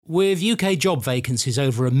With UK job vacancies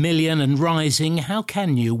over 1 million and rising, how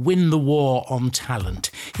can you win the war on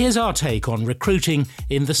talent? Here's our take on recruiting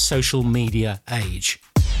in the social media age.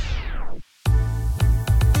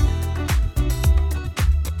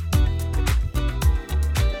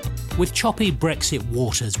 With choppy Brexit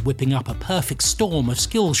waters whipping up a perfect storm of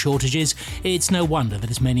skill shortages, it's no wonder that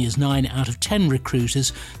as many as 9 out of 10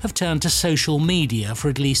 recruiters have turned to social media for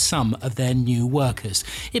at least some of their new workers.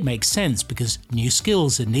 It makes sense because new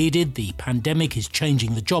skills are needed, the pandemic is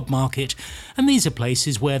changing the job market, and these are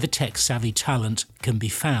places where the tech-savvy talent can be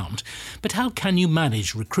found. But how can you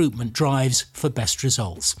manage recruitment drives for best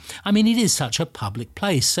results? I mean, it is such a public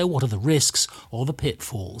place, so what are the risks or the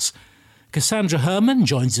pitfalls? Cassandra Herman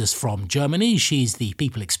joins us from Germany. She's the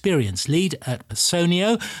People Experience Lead at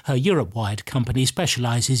Personio. Her Europe-wide company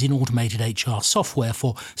specialises in automated HR software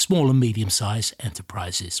for small and medium-sized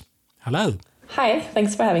enterprises. Hello. Hi,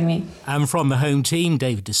 thanks for having me. And from the home team,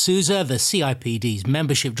 David D'Souza, the CIPD's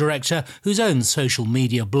membership director, whose own social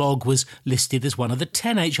media blog was listed as one of the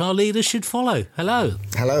 10 HR leaders should follow. Hello.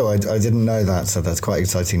 Hello, I didn't know that, so that's quite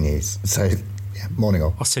exciting news. So, morning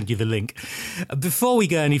all. I'll send you the link. Before we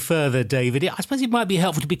go any further, David, I suppose it might be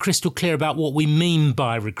helpful to be crystal clear about what we mean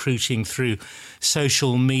by recruiting through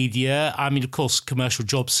social media. I mean, of course, commercial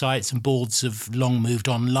job sites and boards have long moved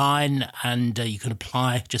online and you can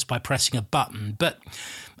apply just by pressing a button. But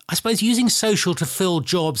I suppose using social to fill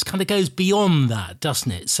jobs kind of goes beyond that,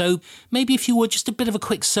 doesn't it? So maybe if you were just a bit of a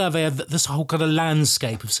quick survey of this whole kind of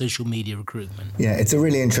landscape of social media recruitment. Yeah, it's a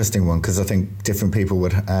really interesting one because I think different people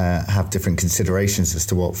would have different considerations as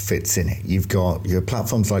to what fits in it. You've got your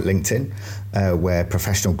platforms like LinkedIn, where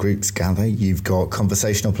professional groups gather. You've got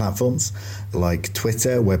conversational platforms like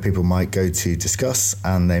Twitter, where people might go to discuss,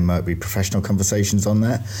 and they might be professional conversations on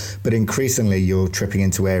there. But increasingly, you're tripping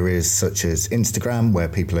into areas such as Instagram, where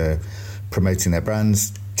people are promoting their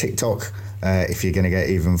brands, TikTok, if you're going to get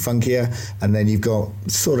even funkier. And then you've got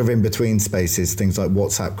sort of in between spaces, things like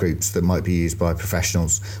WhatsApp groups that might be used by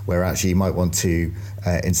professionals, where actually you might want to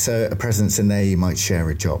insert a presence in there, you might share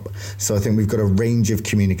a job. So I think we've got a range of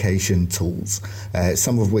communication tools,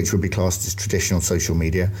 some of which would be classed as traditional social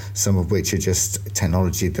media, some of which are just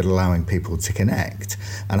technology that are allowing people to connect.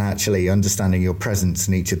 And actually understanding your presence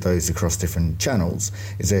in each of those across different channels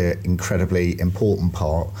is an incredibly important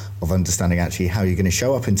part of understanding actually how you're going to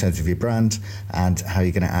show up in terms of your brand and how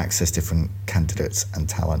you're going to access different candidates and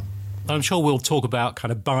talent. I'm sure we'll talk about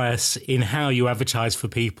kind of bias in how you advertise for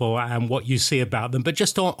people and what you see about them. But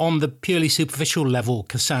just on the purely superficial level,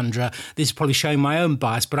 Cassandra, this is probably showing my own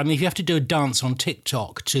bias, but I mean, if you have to do a dance on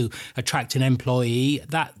TikTok to attract an employee,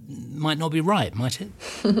 that might not be right, might it?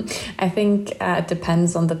 I think it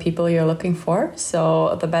depends on the people you're looking for.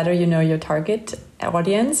 So the better you know your target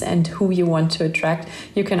audience and who you want to attract,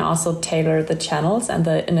 you can also tailor the channels and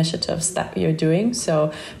the initiatives that you're doing.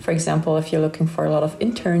 So, for example, if you're looking for a lot of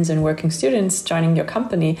interns and working students joining your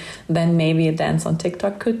company, then maybe a dance on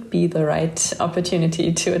TikTok could be the right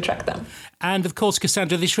opportunity to attract them. And of course,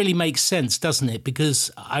 Cassandra, this really makes sense, doesn't it? Because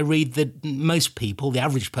I read that most people, the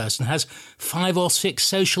average person, has 5 or 6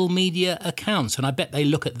 social media accounts. And I bet they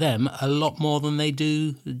look at them a lot more than they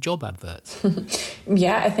do job adverts.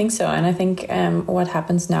 Yeah, I think so. And I think what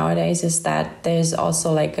happens nowadays is that there's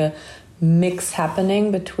also like a mix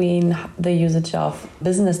happening between the usage of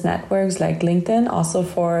business networks like LinkedIn, also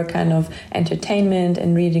for kind of entertainment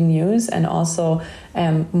and reading news, and also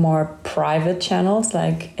more private channels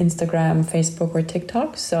like Instagram, Facebook, or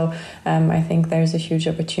TikTok. So I think there's a huge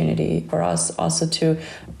opportunity for us also to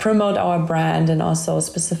promote our brand and also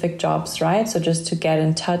specific jobs, right? So just to get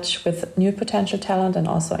in touch with new potential talent and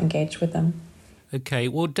also engage with them. Okay,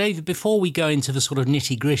 well, David, before we go into the sort of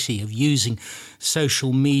nitty-gritty of using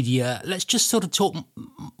social media, let's just sort of talk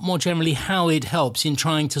more generally how it helps in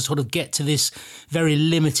trying to sort of get to this very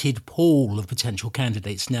limited pool of potential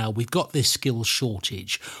candidates now. We've got this skills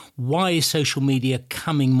shortage. Why is social media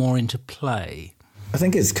coming more into play? I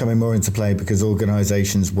think it's coming more into play because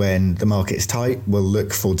organisations, when the market is tight, will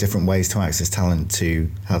look for different ways to access talent to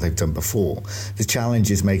how they've done before. The challenge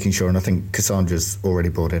is making sure, and I think Cassandra's already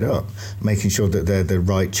brought it up, making sure that they're the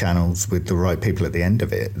right channels with the right people at the end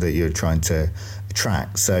of it that you're trying to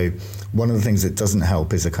attract. So one of the things that doesn't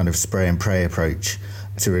help is a kind of spray and pray approach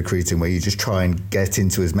to recruiting, where you just try and get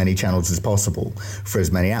into as many channels as possible for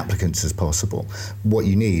as many applicants as possible. What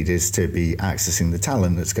you need is to be accessing the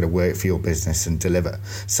talent that's going to work for your business and deliver.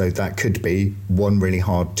 So that could be one really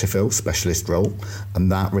hard to fill specialist role,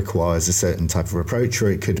 and that requires a certain type of approach,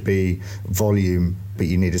 or it could be volume but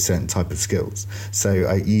you need a certain type of skills. So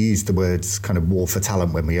you used the words kind of war for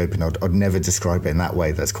talent when we opened. I'd never describe it in that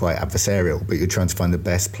way. That's quite adversarial, but you're trying to find the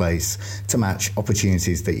best place to match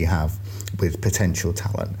opportunities that you have with potential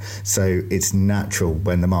talent. So it's natural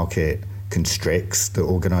when the market constricts that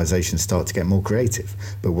organisations start to get more creative.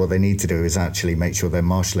 But what they need to do is actually make sure they're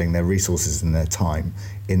marshalling their resources and their time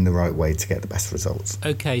in the right way to get the best results.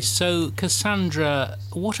 Okay, so Cassandra,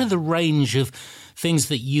 what are the range of things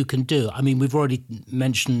that you can do? I mean, we've already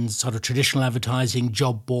mentioned sort of traditional advertising,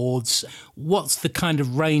 job boards. What's the kind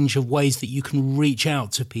of range of ways that you can reach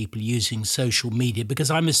out to people using social media?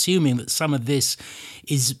 Because I'm assuming that some of this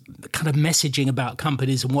is kind of messaging about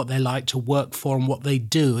companies and what they like to work for and what they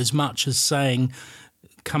do, as much as saying,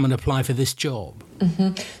 come and apply for this job.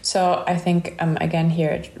 Mm-hmm. So I think, again,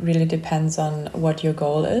 here it really depends on what your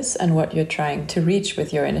goal is and what you're trying to reach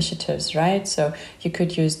with your initiatives, right? So you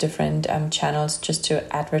could use different channels just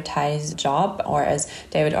to advertise job, or as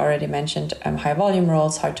David already mentioned, high volume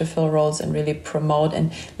roles, hard to fill roles, and really promote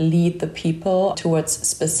and lead the people towards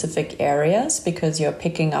specific areas because you're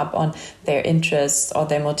picking up on their interests or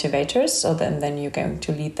their motivators. So then you're going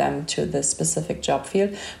to lead them to the specific job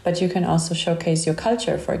field. But you can also showcase your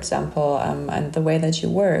culture, for example, and the way that you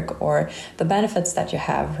work or the benefits that you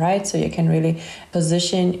have, right? So you can really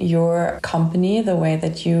position your company the way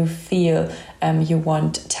that you feel you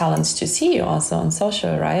want talents to see you also on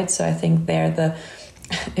social, right? So I think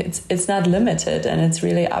it's not limited, and it's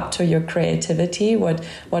really up to your creativity,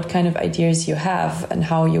 what kind of ideas you have and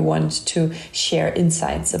how you want to share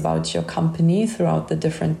insights about your company throughout the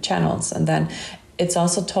different channels. And then it's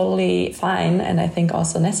also totally fine, and I think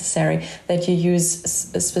also necessary, that you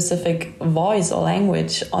use a specific voice or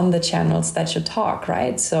language on the channels that you talk,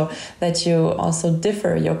 right? So that you also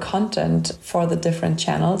differ your content for the different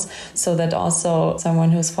channels, so that also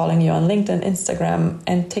someone who's following you on LinkedIn, Instagram,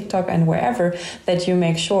 and TikTok and wherever, that you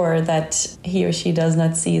make sure that he or she does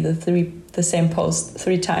not see the same post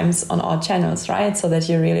 3 times on all channels, right? So that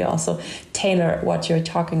you really also tailor what you're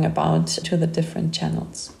talking about to the different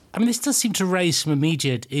channels. I mean, this does seem to raise some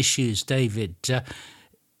immediate issues, David.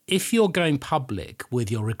 If you're going public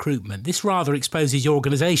with your recruitment, this rather exposes your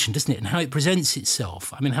organisation, doesn't it, and how it presents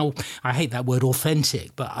itself. I mean, I hate that word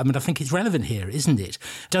authentic, but I think it's relevant here, isn't it?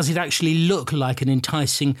 Does it actually look like an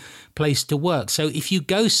enticing place to work? So if you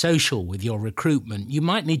go social with your recruitment, you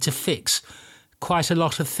might need to fix quite a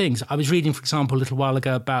lot of things. I was reading, for example, a little while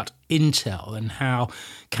ago about Intel and how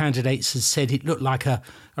candidates had said it looked like a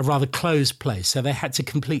rather closed place. So they had to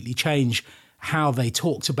completely change how they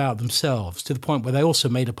talked about themselves, to the point where they also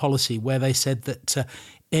made a policy where they said that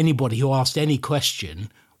anybody who asked any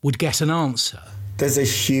question would get an answer. There's a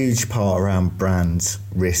huge part around brand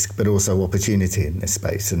risk, but also opportunity in this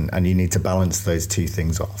space, and you need to balance those two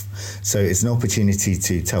things off. So it's an opportunity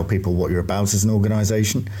to tell people what you're about as an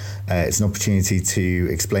organisation. It's an opportunity to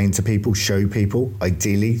explain to people, show people,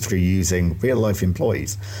 ideally through using real-life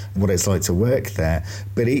employees, what it's like to work there.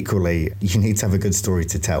 But equally, you need to have a good story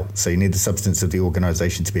to tell. So you need the substance of the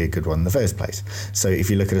organisation to be a good one in the first place. So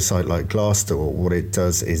if you look at a site like Glassdoor, what it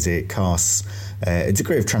does is it casts a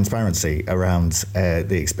degree of transparency around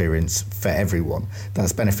the experience for everyone.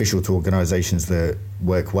 That's beneficial to organisations that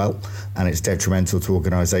work well, and it's detrimental to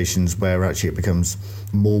organisations where actually it becomes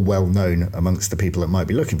more well known amongst the people that might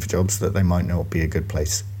be looking for jobs that they might not be a good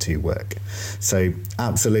place to work. So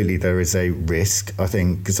absolutely there is a risk. I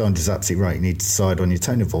think Cassandra's absolutely right. You need to decide on your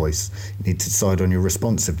tone of voice, you need to decide on your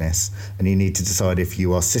responsiveness, and you need to decide if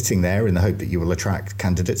you are sitting there in the hope that you will attract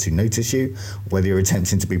candidates who notice you, whether you're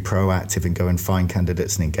attempting to be proactive and go and find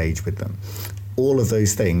candidates and engage with them. All of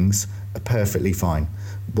those things are perfectly fine.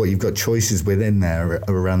 What you've got choices within there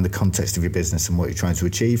are around the context of your business and what you're trying to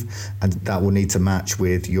achieve, and that will need to match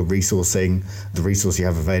with your resourcing, the resource you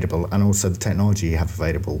have available, and also the technology you have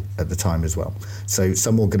available at the time as well. So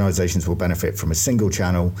some organisations will benefit from a single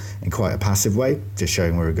channel in quite a passive way, just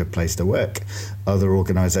showing we're a good place to work. Other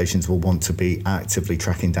organisations will want to be actively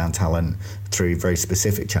tracking down talent through very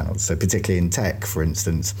specific channels. So particularly in tech, for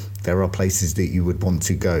instance, there are places that you would want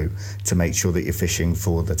to go to make sure that you're fishing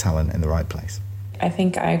for the talent in the right place. I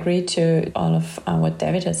think I agree to all of what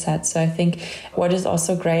David has said. So I think what is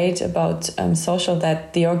also great about social,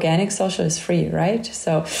 that the organic social is free, right?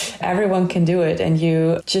 So everyone can do it, and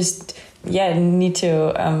you just need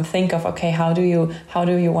to think of, okay, how do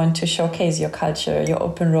you want to showcase your culture, your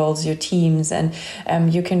open roles, your teams,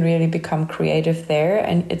 and you can really become creative there.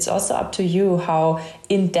 And it's also up to you how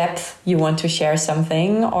in depth you want to share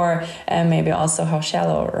something, or maybe also how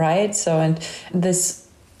shallow, right? So, and this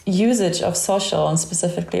usage of social, and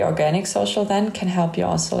specifically organic social, then can help you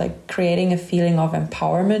also like creating a feeling of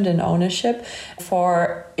empowerment and ownership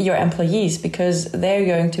for your employees, because they're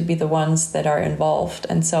going to be the ones that are involved.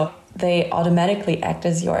 And so they automatically act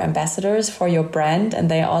as your ambassadors for your brand, and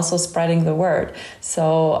they're also spreading the word.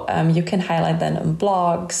 So you can highlight them in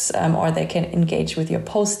blogs, or they can engage with your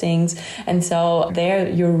postings. And so they're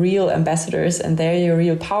your real ambassadors, and they're your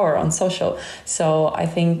real power on social. So I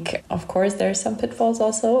think, of course, there are some pitfalls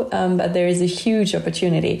also, but there is a huge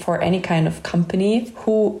opportunity for any kind of company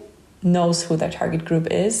who knows who their target group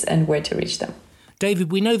is and where to reach them.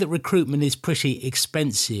 David, we know that recruitment is pretty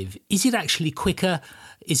expensive. Is it actually quicker?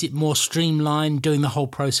 Is it more streamlined doing the whole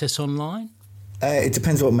process online? It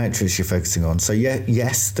depends what metrics you're focusing on. So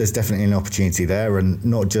yes, there's definitely an opportunity there, and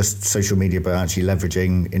not just social media, but actually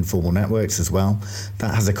leveraging informal networks as well.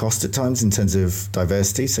 That has a cost at times in terms of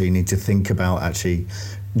diversity. So you need to think about actually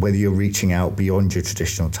whether you're reaching out beyond your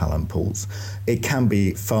traditional talent pools. It can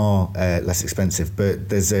be far less expensive, but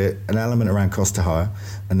there's an element around cost to hire,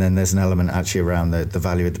 and then there's an element actually around the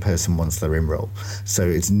value of the person once they're in role. So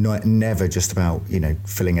it's never just about,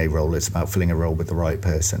 filling a role, it's about filling a role with the right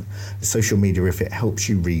person. Social media, if it helps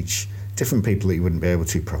you reach different people that you wouldn't be able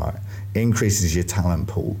to prior, it increases your talent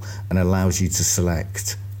pool and allows you to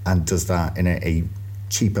select, and does that in a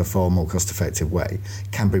cheaper, far more cost-effective way,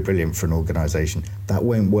 can be brilliant for an organisation. That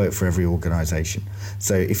won't work for every organisation.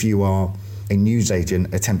 So if you are a news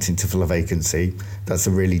agent attempting to fill a vacancy, that's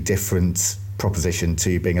a really different proposition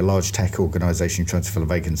to being a large tech organisation trying to fill a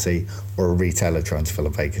vacancy, or a retailer trying to fill a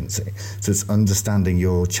vacancy. So it's understanding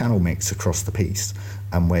your channel mix across the piece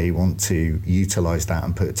and where you want to utilise that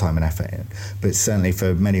and put time and effort in. But certainly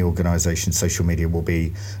for many organisations, social media will be,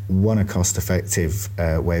 one, a cost-effective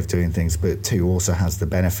way of doing things, but two, also has the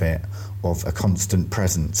benefit of a constant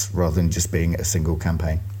presence rather than just being a single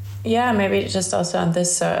campaign. Yeah, maybe just also on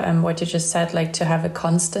this, what you just said, like to have a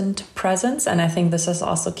constant presence. And I think this is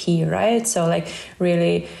also key, right? So like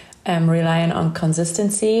really relying on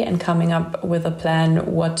consistency and coming up with a plan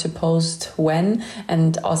what to post when,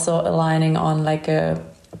 and also aligning on like a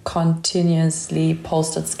continuously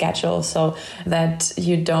posted schedule, so that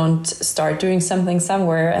you don't start doing something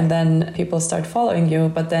somewhere and then people start following you,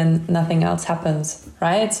 but then nothing else happens,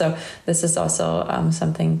 right? So this is also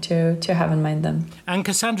something to have in mind then. And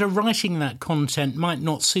Cassandra, writing that content might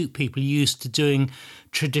not suit people used to doing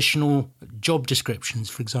traditional job descriptions,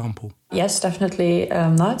 for example. Yes, definitely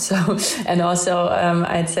not. So, and also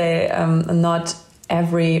I'd say not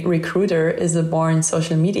every recruiter is a born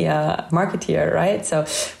social media marketeer, right? So,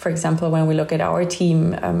 for example, when we look at our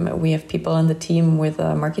team, we have people on the team with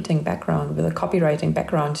a marketing background, with a copywriting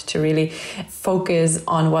background, to really focus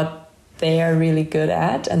on what they are really good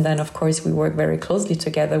at. And then, of course, we work very closely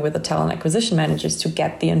together with the talent acquisition managers to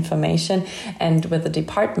get the information, and with the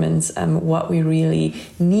departments, what we really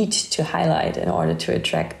need to highlight in order to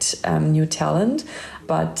attract new talent.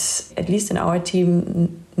 But at least in our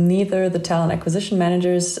team, neither the talent acquisition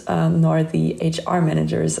managers nor the HR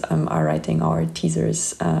managers are writing our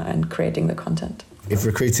teasers and creating the content. If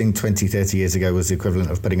recruiting 20, 30 years ago was the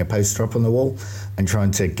equivalent of putting a poster up on the wall and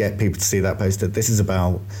trying to get people to see that poster, this is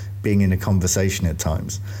about being in a conversation at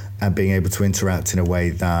times and being able to interact in a way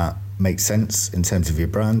that makes sense in terms of your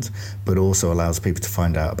brand, but also allows people to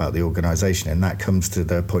find out about the organisation. And that comes to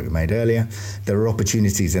the point we made earlier. There are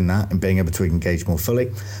opportunities in that and being able to engage more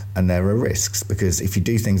fully, and there are risks, because if you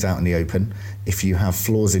do things out in the open, if you have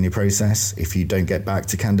flaws in your process, if you don't get back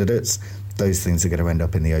to candidates, those things are going to end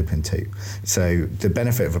up in the open too. So the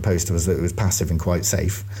benefit of a poster was that it was passive and quite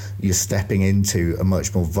safe. You're stepping into a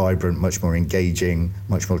much more vibrant, much more engaging,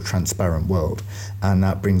 much more transparent world. And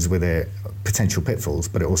that brings with it potential pitfalls,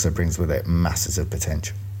 but it also brings with it masses of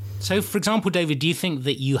potential. So, for example, David, do you think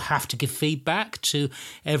that you have to give feedback to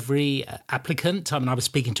every applicant? I mean, I was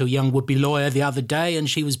speaking to a young would-be lawyer the other day, and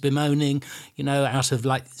she was bemoaning, out of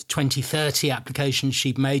like 20, 30 applications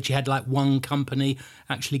she'd made, she had like one company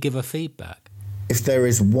actually give her feedback. If there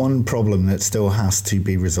is one problem that still has to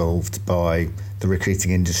be resolved by the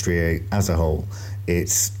recruiting industry as a whole,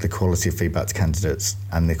 it's the quality of feedback to candidates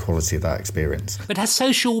and the quality of that experience. But has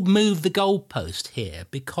social moved the goalpost here?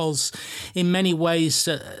 Because in many ways,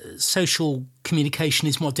 social communication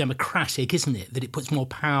is more democratic, isn't it? That it puts more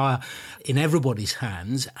power in everybody's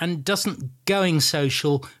hands. And doesn't going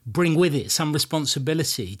social bring with it some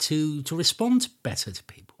responsibility to respond better to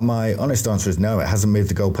people? My honest answer is no, it hasn't moved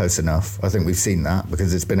the goalpost enough. I think we've seen that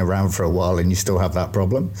because it's been around for a while and you still have that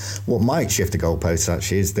problem. What might shift the goalpost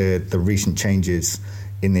actually is the recent changes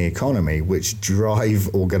in the economy, which drive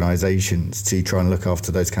organisations to try and look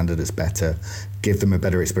after those candidates better, give them a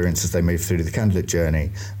better experience as they move through the candidate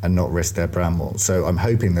journey and not risk their brand more. So I'm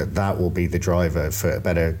hoping that will be the driver for a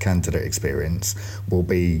better candidate experience, will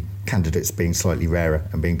be candidates being slightly rarer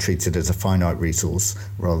and being treated as a finite resource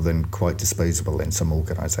rather than quite disposable in some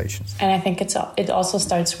organizations. And I think it also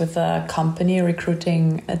starts with the company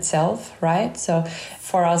recruiting itself, right? So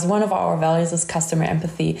for us, one of our values is customer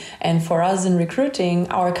empathy. And for us in recruiting,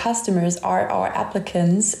 our customers are our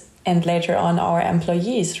applicants and later on our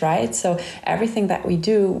employees, right? So everything that we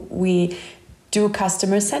do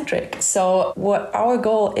customer-centric. So what our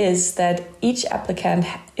goal is that each applicant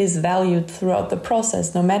is valued throughout the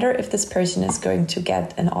process, no matter if this person is going to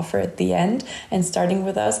get an offer at the end and starting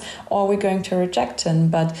with us, or we're going to reject him.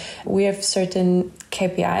 But we have certain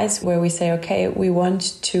KPIs where we say, okay, we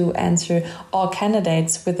want to answer all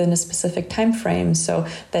candidates within a specific time frame so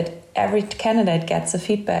that every candidate gets a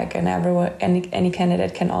feedback, and any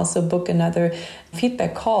candidate can also book another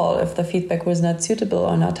feedback call if the feedback was not suitable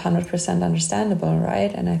or not 100% understandable,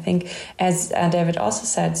 right? And I think, as David also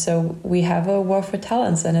said, so we have a war for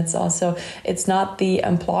talents, and it's not the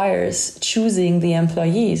employers choosing the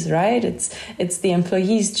employees, right? It's the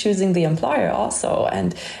employees choosing the employer also,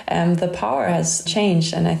 and the power has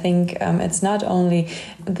changed. And I think it's not only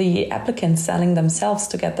the applicants selling themselves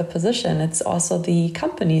to get the position, it's also the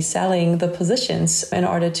company selling the positions in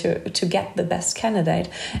order to get the best candidate.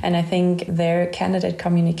 And I think their candidate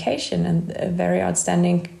communication and a very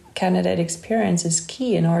outstanding candidate experience is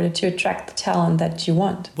key in order to attract the talent that you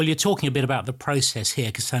want. Well, you're talking a bit about the process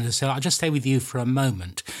here, Cassandra, so I'll just stay with you for a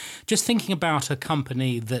moment. Just thinking about a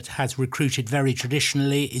company that has recruited very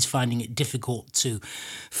traditionally, is finding it difficult to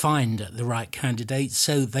find the right candidates,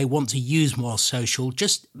 so they want to use more social.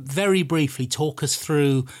 Just very briefly talk us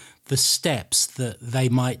through the steps that they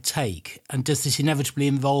might take. And does this inevitably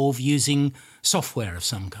involve using software of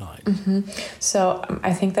some kind? Mm-hmm. So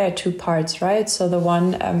I think there are two parts, right? So the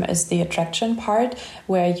one is the attraction part,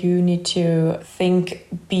 where you need to think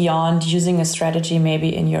beyond using a strategy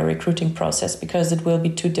maybe in your recruiting process, because it will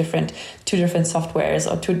be two different softwares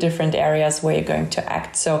or two different areas where you're going to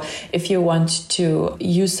act. So if you want to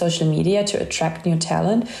use social media to attract new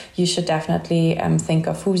talent, you should definitely think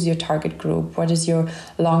of who's your target group, what is your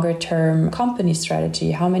longer term company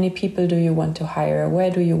strategy, how many people do you want to hire,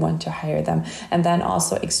 where do you want to hire them, and then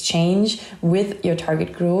also exchange with your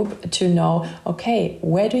target group to know, okay,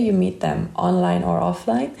 where do you meet them, online or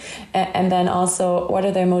offline, and then also what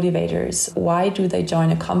are their motivators, why do they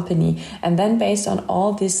join a company, and then based on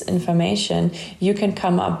all this information you can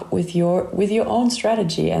come up with your own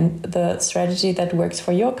strategy, and the strategy that works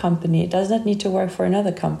for your company does not need to work for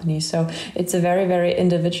another company. So it's a very, very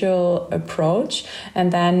individual approach,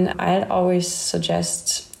 and then I'd always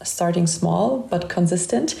suggest starting small but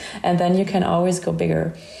consistent, and then you can always go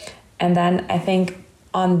bigger. And then I think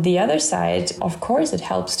on the other side, of course, it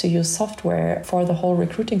helps to use software for the whole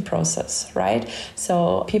recruiting process, right?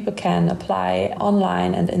 So people can apply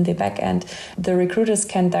online, and in the back end, the recruiters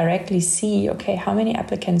can directly see, okay, how many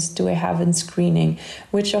applicants do I have in screening?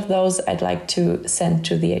 Which of those I'd like to send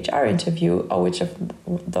to the HR interview, or which of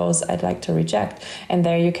those I'd like to reject? And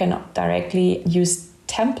there you can directly use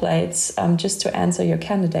templates just to answer your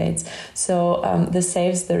candidates. So this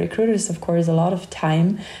saves the recruiters, of course, a lot of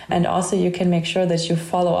time. And also you can make sure that you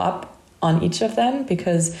follow up on each of them,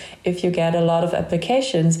 because if you get a lot of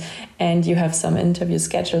applications and you have some interviews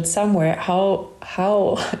scheduled somewhere, how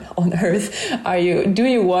on earth do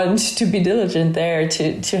you want to be diligent there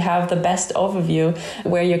to have the best overview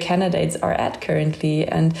where your candidates are at currently?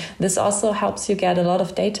 And this also helps you get a lot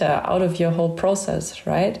of data out of your whole process,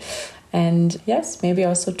 right? And yes, maybe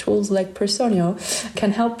also tools like Personio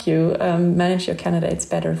can help you manage your candidates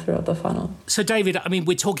better throughout the funnel. So David, I mean,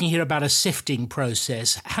 we're talking here about a sifting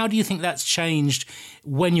process. How do you think that's changed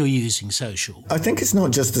when you're using social? I think it's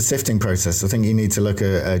not just the sifting process. I think you need to look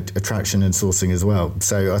at attraction and sourcing as well.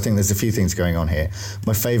 So I think there's a few things going on here.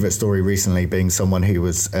 My favourite story recently being someone who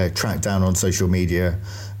was tracked down on social media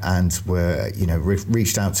and were,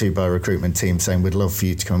 reached out to by a recruitment team saying, we'd love for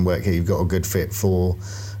you to come and work here. You've got a good fit for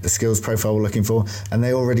the skills profile we're looking for, and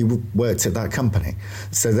they already worked at that company.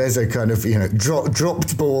 So there's a kind of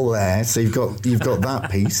dropped ball there. So you've got that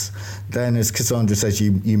piece. Then, as Cassandra says,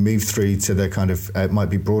 you move through to the kind of might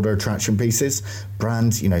be broader attraction pieces.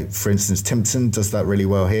 Brand, for instance, Timpson does that really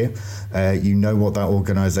well here. You know what that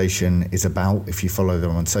organisation is about if you follow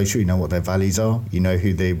them on social. You know what their values are. You know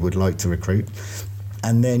who they would like to recruit.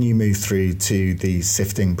 And then you move through to the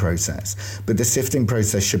sifting process. But the sifting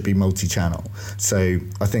process should be multi-channel. So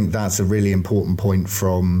I think that's a really important point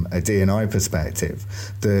from a D&I perspective,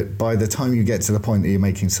 that by the time you get to the point that you're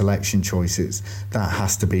making selection choices, that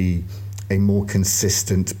has to be a more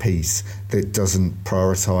consistent piece that doesn't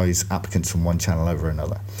prioritise applicants from one channel over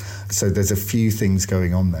another. So there's a few things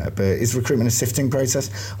going on there. But is recruitment a sifting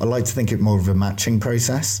process? I like to think it more of a matching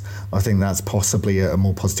process. I think that's possibly a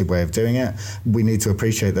more positive way of doing it. We need to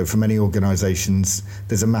appreciate that for many organisations,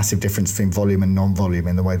 there's a massive difference between volume and non-volume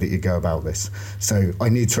in the way that you go about this. So I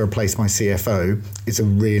need to replace my CFO. It's a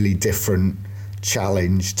really different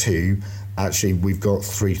challenge to actually we've got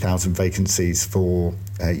 3,000 vacancies for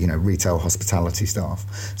retail hospitality staff.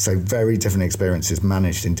 So very different experiences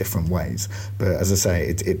managed in different ways. But as I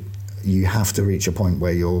say, you have to reach a point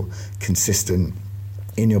where you're consistent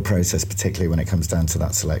in your process, particularly when it comes down to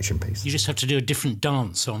that selection piece. You just have to do a different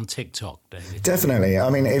dance on TikTok, David. Definitely. I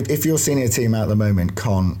mean, if your senior team at the moment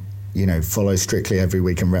can't follow strictly every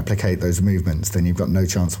week and replicate those movements, then you've got no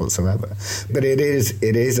chance whatsoever. But it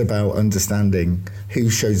is about understanding who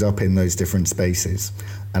shows up in those different spaces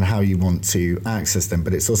and how you want to access them.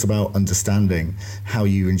 But it's also about understanding how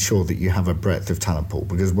you ensure that you have a breadth of talent pool,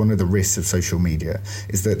 because one of the risks of social media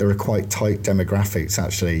is that there are quite tight demographics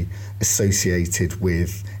actually associated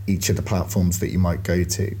with each of the platforms that you might go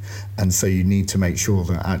to. And so you need to make sure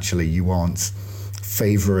that actually you aren't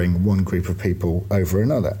favouring one group of people over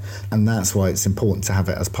another. And that's why it's important to have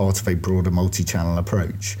it as part of a broader multi-channel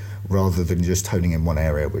approach rather than just honing in one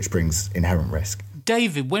area, which brings inherent risk.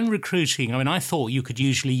 David, when recruiting, I thought you could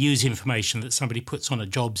usually use information that somebody puts on a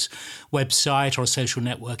jobs website or a social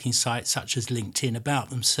networking site such as LinkedIn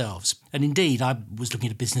about themselves. And indeed, I was looking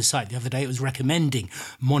at a business site the other day. It was recommending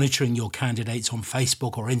monitoring your candidates on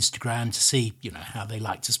Facebook or Instagram to see, how they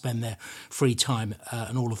like to spend their free time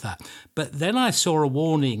and all of that. But then I saw a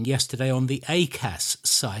warning yesterday on the ACAS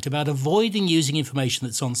site about avoiding using information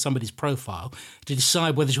that's on somebody's profile to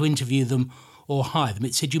decide whether to interview them or hire them.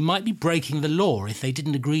 It said you might be breaking the law if they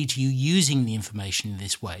didn't agree to you using the information in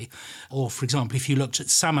this way. Or, for example, if you looked at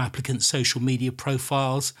some applicants' social media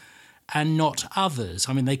profiles and not others.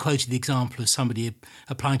 They quoted the example of somebody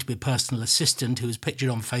applying to be a personal assistant who was pictured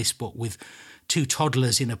on Facebook with 2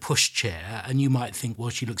 toddlers in a pushchair, and you might think, well,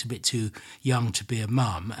 she looks a bit too young to be a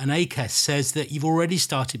mum. And ACAS says that you've already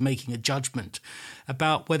started making a judgment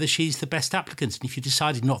about whether she's the best applicant. And if you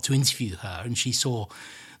decided not to interview her and she saw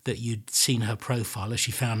that you'd seen her profile as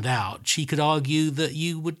she found out, she could argue that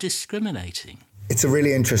you were discriminating. It's a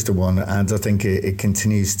really interesting one, and I think it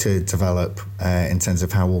continues to develop in terms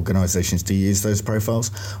of how organisations do use those profiles.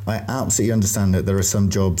 I absolutely understand that there are some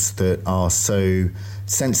jobs that are so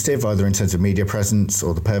sensitive, either in terms of media presence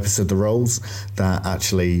or the purpose of the roles, that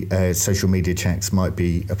actually social media checks might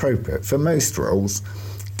be appropriate. For most roles,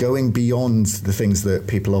 going beyond the things that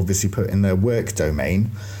people obviously put in their work domain,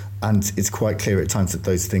 and it's quite clear at times that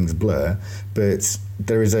those things blur, but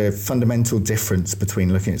there is a fundamental difference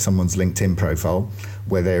between looking at someone's LinkedIn profile,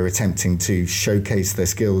 where they're attempting to showcase their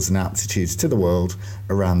skills and aptitudes to the world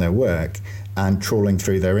around their work, and trawling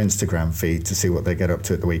through their Instagram feed to see what they get up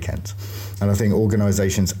to at the weekend. And I think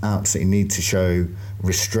organisations absolutely need to show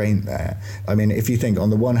restraint there. If you think on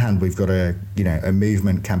the one hand, we've got a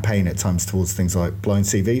movement campaign at times towards things like blind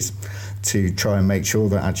CVs to try and make sure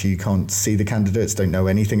that actually you can't see the candidates, don't know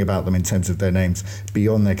anything about them in terms of their names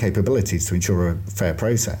beyond their capabilities to ensure a fair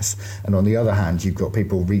process. And on the other hand, you've got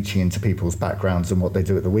people reaching into people's backgrounds and what they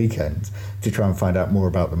do at the weekend to try and find out more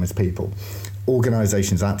about them as people.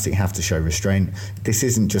 Organisations absolutely have to show restraint. This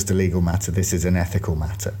isn't just a legal matter, this is an ethical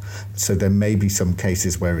matter. So there may be some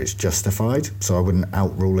cases where it's justified, so I wouldn't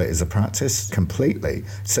outrule it as a practice completely.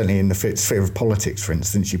 Certainly in the sphere of politics, for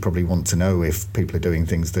instance, you probably want to know if people are doing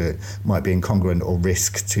things that might be incongruent or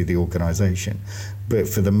risk to the organisation. But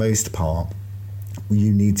for the most part,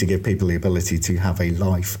 you need to give people the ability to have a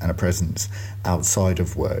life and a presence outside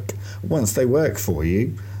of work. Once they work for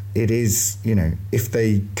you, it is, if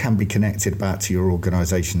they can be connected back to your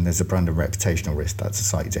organisation, there's a brand and reputational risk. That's a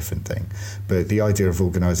slightly different thing. But the idea of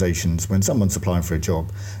organisations, when someone's applying for a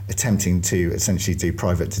job, attempting to essentially do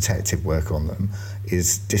private detective work on them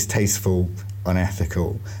is distasteful,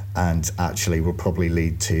 unethical, and actually will probably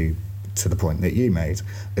lead to the point that you made,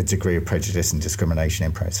 a degree of prejudice and discrimination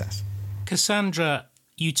in process. Cassandra,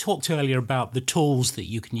 you talked earlier about the tools that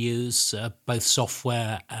you can use, both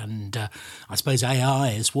software and I suppose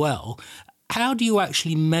AI as well. How do you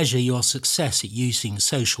actually measure your success at using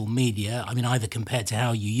social media? Either compared to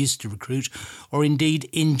how you used to recruit or indeed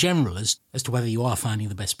in general as to whether you are finding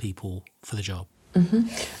the best people for the job.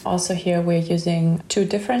 Mm-hmm. Also here we're using 2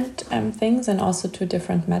 different things and also 2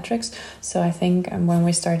 different metrics. So I think when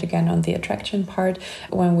we start again on the attraction part,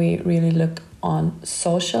 when we really look on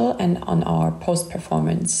social and on our post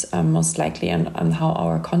performance, most likely on how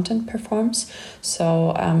our content performs.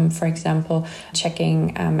 So, for example,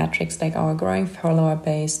 checking metrics like our growing follower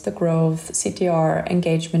base, the growth, CTR,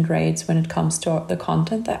 engagement rates when it comes to the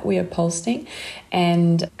content that we are posting,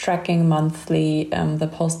 and tracking monthly the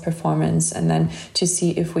post performance, and then to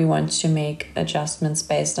see if we want to make adjustments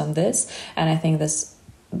based on this. And I think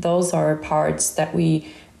those are parts that we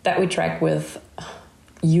track with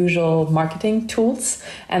usual marketing tools.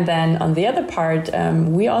 And then on the other part,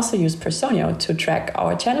 we also use Personio to track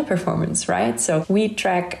our channel performance, right? So we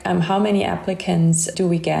track how many applicants do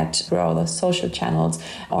we get through all the social channels,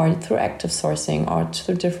 or through active sourcing, or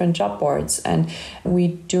through different job boards. And we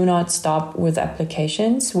do not stop with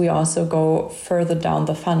applications. We also go further down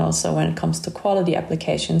the funnel. So when it comes to quality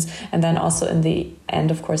applications, and then also in the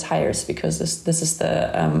end, of course, hires, because this is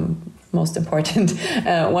the most important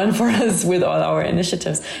one for us with all our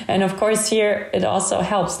initiatives. And of course here it also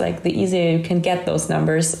helps, like the easier you can get those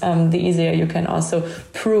numbers, the easier you can also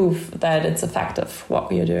prove that it's effective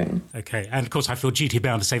what we are doing. Okay, and of course I feel duty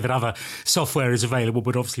bound to say that other software is available,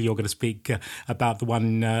 but obviously you're going to speak about the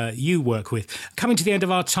one you work with. Coming to the end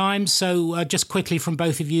of our time, so just quickly from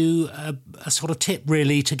both of you, a sort of tip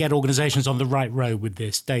really to get organisations on the right road with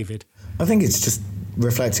this. David? I think it's just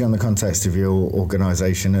reflecting on the context of your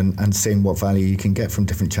organisation and seeing what value you can get from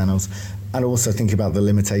different channels, and also thinking about the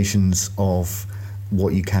limitations of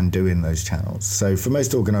what you can do in those channels. So for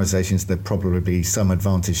most organisations, there'd probably be some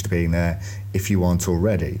advantage to being there if you aren't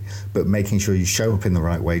already, but making sure you show up in the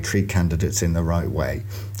right way, treat candidates in the right way,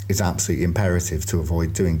 is absolutely imperative to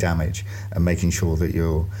avoid doing damage, and making sure that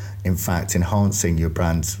you're in fact enhancing your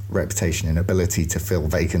brand's reputation and ability to fill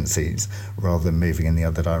vacancies rather than moving in the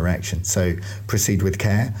other direction. So proceed with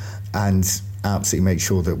care and absolutely make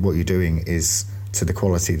sure that what you're doing is to the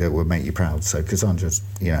quality that will make you proud. So Cassandra's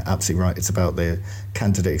absolutely right. It's about the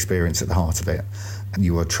candidate experience at the heart of it. And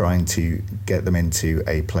you are trying to get them into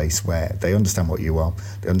a place where they understand what you are,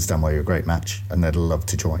 they understand why you're a great match, and they'd love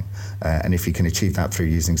to join. And if you can achieve that through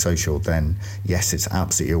using social, then yes, it's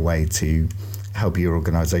absolutely a way to help your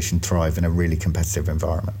organisation thrive in a really competitive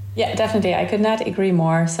environment. Yeah, definitely. I could not agree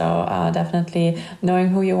more. So definitely knowing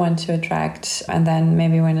who you want to attract, and then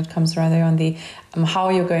maybe when it comes rather on the how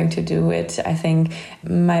you're going to do it, I think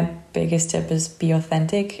my biggest tip is be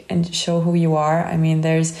authentic and show who you are. I mean,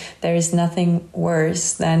 there is nothing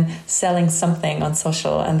worse than selling something on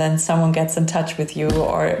social and then someone gets in touch with you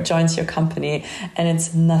or joins your company and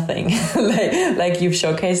it's nothing like you've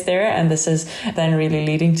showcased there. And this is then really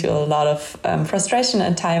leading to a lot of frustration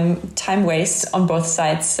and time waste on both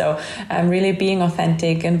sides. So really being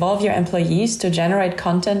authentic, involve your employees to generate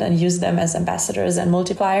content and use them as ambassadors and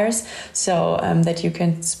multipliers, so that you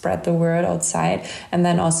can spread the word outside, and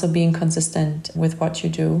then also being consistent with what you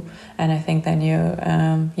do. And I think then you,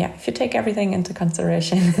 if you take everything into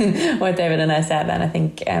consideration, what David and I said, then I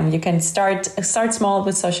think you can start small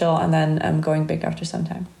with social and then going big after some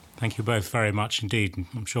time. Thank you both very much indeed.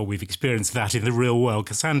 I'm sure we've experienced that in the real world.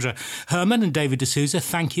 Cassandra Herman and David D'Souza,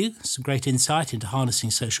 thank you. Some great insight into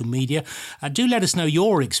harnessing social media. Do let us know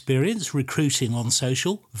your experience recruiting on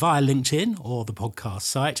social via LinkedIn or the podcast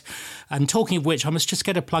site. And talking of which, I must just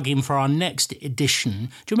get a plug in for our next edition.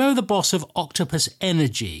 Do you remember the boss of Octopus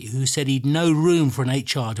Energy who said he'd no room for an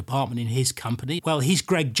HR department in his company? Well, he's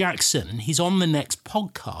Greg Jackson, and he's on the next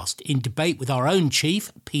podcast in debate with our own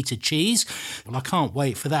chief, Peter Cheese. Well, I can't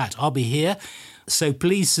wait for that. I'll be here. So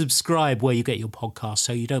please subscribe where you get your podcast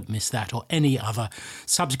so you don't miss that or any other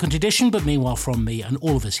subsequent edition. But meanwhile, from me and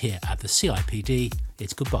all of us here at the CIPD,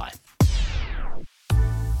 it's goodbye.